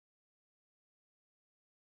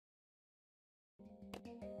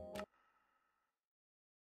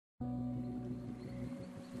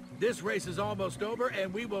This race is almost over,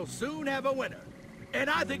 and we will soon have a winner.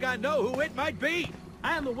 And I think I know who it might be.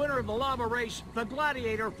 And the winner of the lava race, the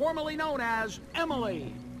gladiator formerly known as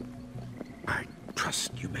Emily. I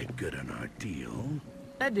trust you made good on our deal.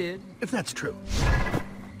 I did. If that's true,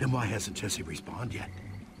 then why hasn't Jesse respawned yet?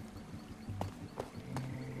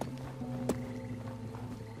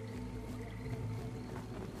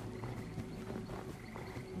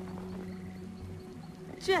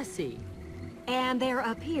 Jesse. And there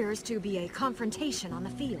appears to be a confrontation on the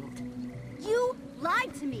field. You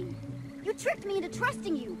lied to me. You tricked me into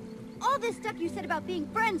trusting you. All this stuff you said about being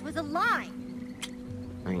friends was a lie.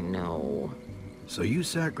 I know. So you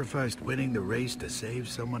sacrificed winning the race to save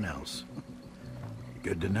someone else.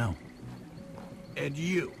 Good to know. And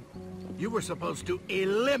you were supposed to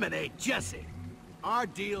eliminate Jesse. Our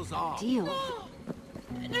deal's off. Deal?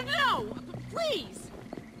 No! Please!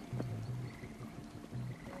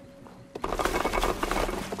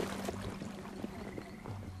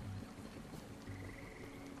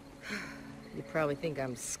 You probably think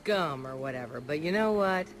I'm scum or whatever, but you know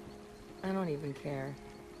what? I don't even care.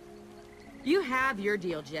 You have your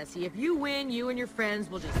deal, Jesse. If you win, you and your friends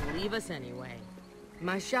will just leave us anyway.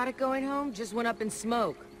 My shot at going home just went up in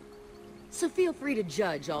smoke. So feel free to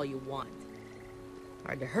judge all you want.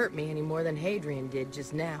 Hard to hurt me any more than Hadrian did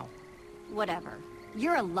just now. Whatever.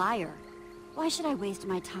 You're a liar. Why should I waste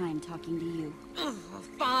my time talking to you? Ugh,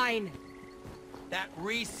 fine. That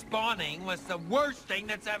respawning was the worst thing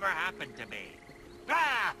that's ever happened to me.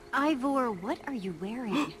 Ah! Ivor, what are you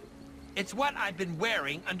wearing? It's what I've been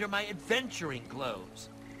wearing under my adventuring clothes.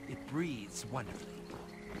 It breathes wonderfully.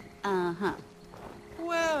 Uh-huh.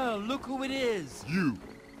 Well, look who it is. You.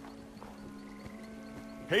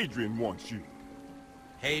 Hadrian wants you.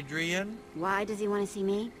 Hadrian? Why does he want to see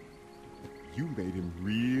me? You made him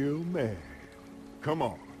real mad. Come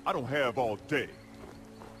on, I don't have all day.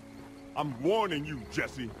 I'm warning you,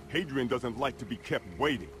 Jesse. Hadrian doesn't like to be kept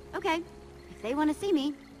waiting. Okay. If they want to see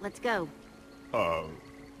me, let's go.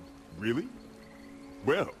 Really?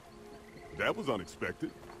 Well, that was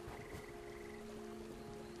unexpected.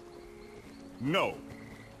 No,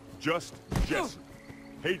 just Jesse.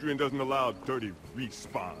 Hadrian doesn't allow dirty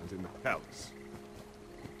respawns in the palace.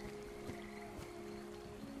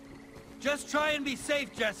 Just try and be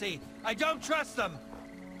safe, Jesse. I don't trust them.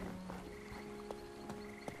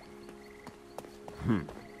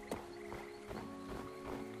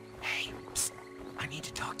 Hey, psst. I need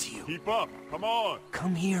to talk to you. Keep up, come on.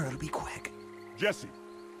 Come here, it'll be quick. Jesse,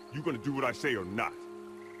 you gonna do what I say or not?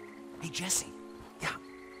 Hey, Jesse. Yeah,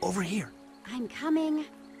 over here. I'm coming.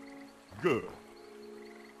 Good.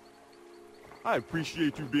 I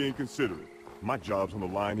appreciate you being considerate. My job's on the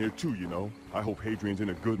line here too, you know. I hope Hadrian's in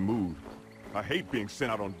a good mood. I hate being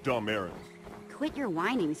sent out on dumb errands. Quit your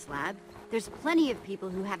whining, Slab. There's plenty of people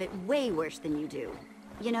who have it way worse than you do.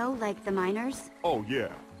 You know, like the miners? Oh yeah,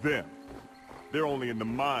 them. They're only in the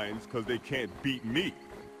mines because they can't beat me.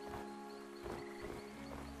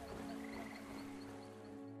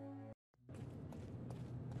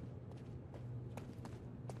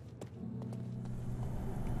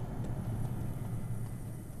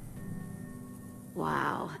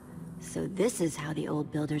 Wow. So this is how the old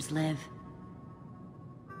builders live.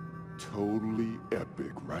 Totally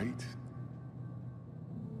epic, right?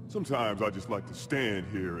 Sometimes I just like to stand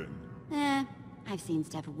here and... I've seen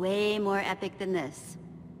stuff way more epic than this.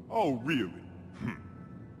 Oh, really?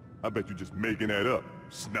 I bet you're just making that up,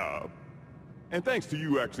 snob. And thanks to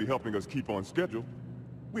you actually helping us keep on schedule,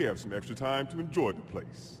 we have some extra time to enjoy the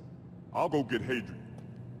place. I'll go get Hadrian.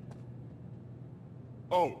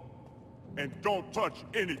 Oh, and don't touch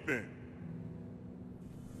anything!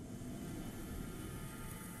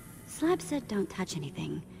 Slab said don't touch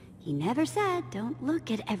anything. He never said don't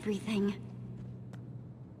look at everything.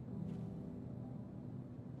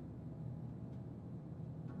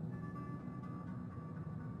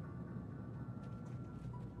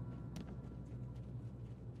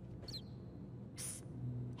 Psst.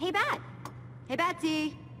 Hey, Bat! Hey,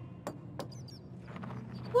 Batsy!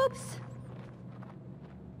 Whoops!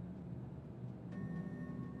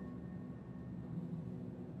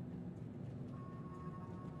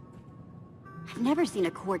 I've never seen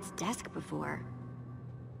a quartz desk before.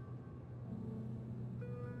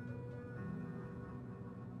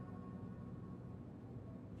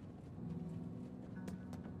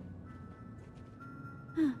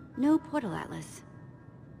 Huh, no portal atlas.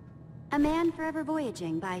 A Man Forever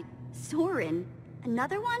Voyaging by Soren.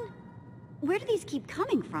 Another one? Where do these keep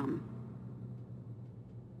coming from?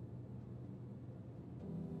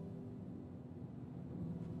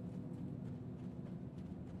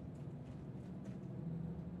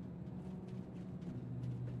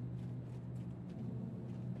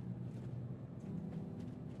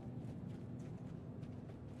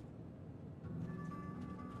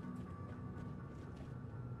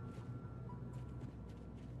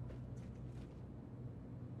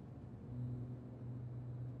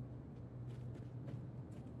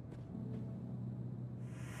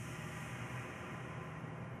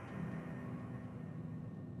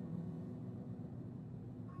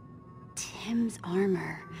 Tim's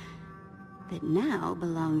armor that now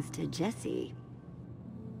belongs to Jesse.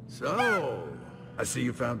 So, I see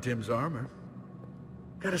you found Tim's armor.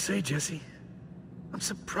 Gotta say, Jesse, I'm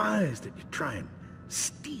surprised that you try and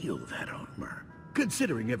steal that armor.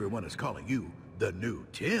 Considering everyone is calling you the new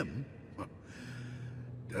Tim.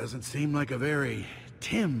 Doesn't seem like a very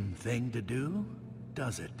Tim thing to do,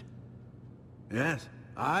 does it? Yes,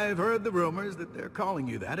 I've heard the rumors that they're calling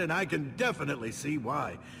you that, and I can definitely see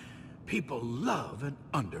why. People love an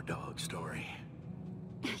underdog story.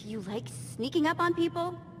 You like sneaking up on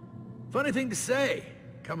people? Funny thing to say,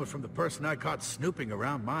 coming from the person I caught snooping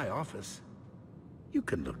around my office. You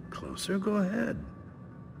can look closer, go ahead.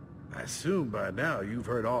 I assume by now you've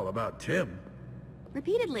heard all about Tim.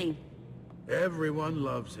 Repeatedly. Everyone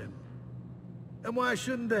loves him. And why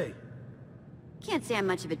shouldn't they? Can't say I'm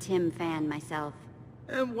much of a Tim fan myself.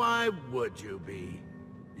 And why would you be?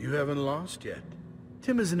 You haven't lost yet.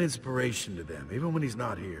 Tim is an inspiration to them, even when he's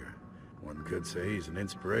not here. One could say he's an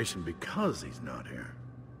inspiration because he's not here.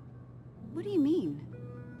 What do you mean?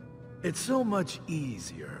 It's so much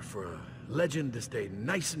easier for a legend to stay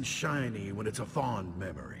nice and shiny when it's a fond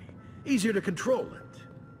memory. Easier to control it.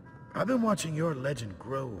 I've been watching your legend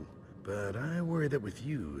grow, but I worry that with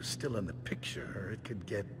you still in the picture, it could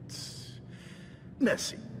get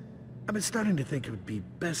messy. I've been starting to think it would be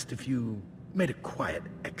best if you made a quiet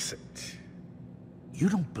exit. You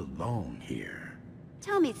don't belong here.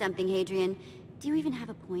 Tell me something, Hadrian. Do you even have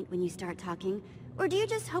a point when you start talking? Or do you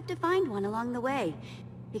just hope to find one along the way?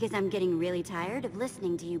 Because I'm getting really tired of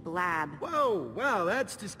listening to you blab. Whoa, well,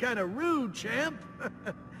 that's just kind of rude, champ.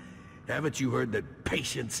 Haven't you heard that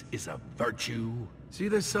patience is a virtue? See,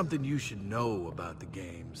 there's something you should know about the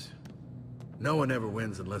games. No one ever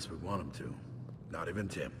wins unless we want them to. Not even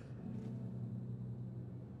Tim.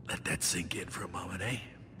 Let that sink in for a moment, eh?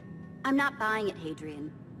 I'm not buying it,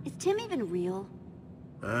 Hadrian. Is Tim even real?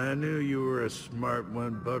 I knew you were a smart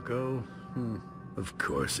one, bucko. Of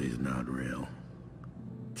course he's not real.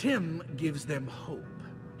 Tim gives them hope.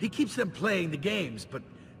 He keeps them playing the games, but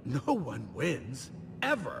no one wins.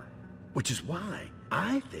 Ever. Which is why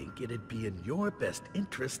I think it'd be in your best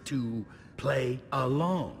interest to play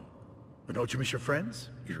alone. But don't you miss your friends?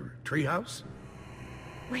 Your treehouse?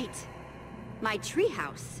 Wait. My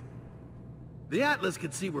treehouse? The Atlas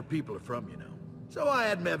can see where people are from, you know. So I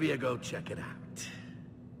had Mevia go check it out.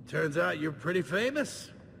 Turns out you're pretty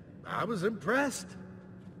famous. I was impressed.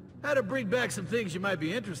 Had to bring back some things you might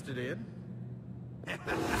be interested in.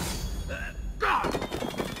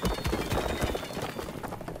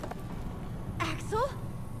 Axel?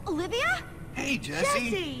 Olivia? Hey,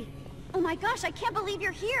 Jesse! Jesse! Oh my gosh, I can't believe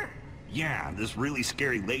you're here! Yeah, this really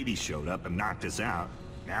scary lady showed up and knocked us out.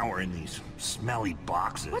 Now we're in these smelly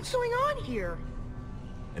boxes. What's going on here?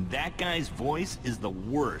 And that guy's voice is the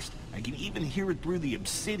worst. I can even hear it through the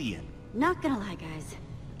obsidian. Not gonna lie, guys.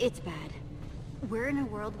 It's bad. We're in a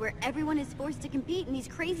world where everyone is forced to compete in these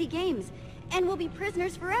crazy games, and we'll be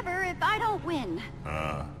prisoners forever if I don't win.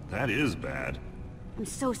 That is bad. I'm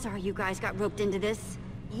so sorry you guys got roped into this.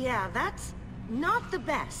 Yeah, that's not the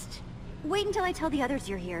best. Wait until I tell the others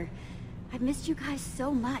you're here. I've missed you guys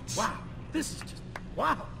so much. Wow, this is just...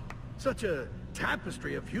 wow. Such a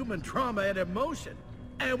tapestry of human trauma and emotion.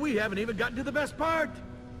 And we haven't even gotten to the best part.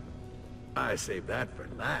 I saved that for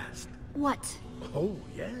last. What? Oh,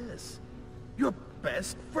 yes. Your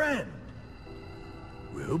best friend.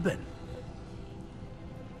 Reuben.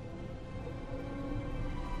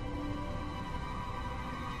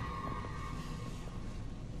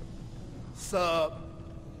 Sup?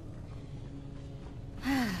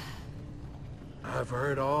 I've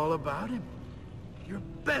heard all about him. Your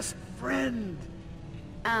best friend.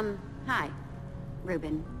 Hi.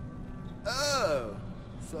 Reuben. Oh,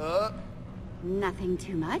 sup? Nothing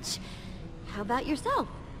too much. How about yourself?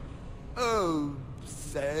 Oh,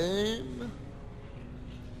 same?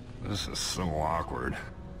 This is so awkward.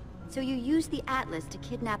 So you used the Atlas to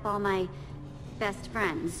kidnap all my best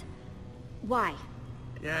friends. Why?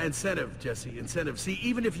 Yeah, incentive, Jesse, incentive. See,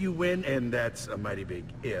 even if you win, and that's a mighty big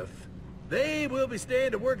if, they will be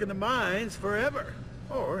staying to work in the mines forever.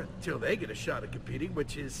 Or until they get a shot at competing,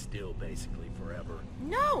 which is still basically forever.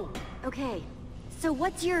 No! Okay, so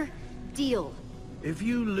what's your deal? If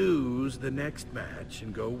you lose the next match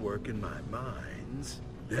and go work in my mines,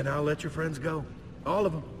 then I'll let your friends go. All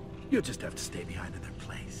of them. You'll just have to stay behind in their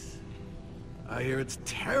place. I hear it's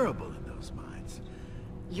terrible in those mines.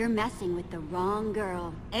 You're messing with the wrong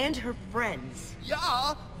girl. And her friends.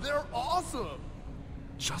 Yeah, they're awesome!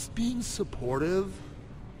 Just being supportive?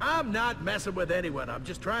 I'm not messing with anyone. I'm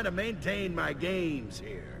just trying to maintain my games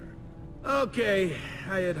here. Okay,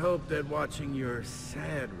 I had hoped that watching your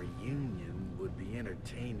sad union would be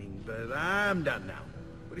entertaining, but I'm done now.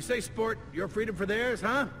 What do you say, sport? Your freedom for theirs,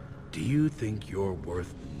 huh? Do you think you're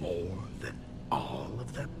worth more than all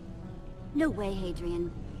of them? No way,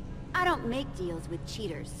 Hadrian. I don't make deals with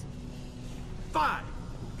cheaters. Fine.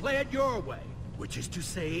 Play it your way. Which is to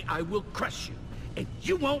say, I will crush you. And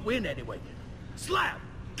you won't win anyway. Slab,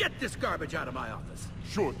 get this garbage out of my office.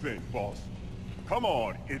 Sure thing, boss. Come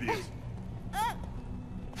on, idiots.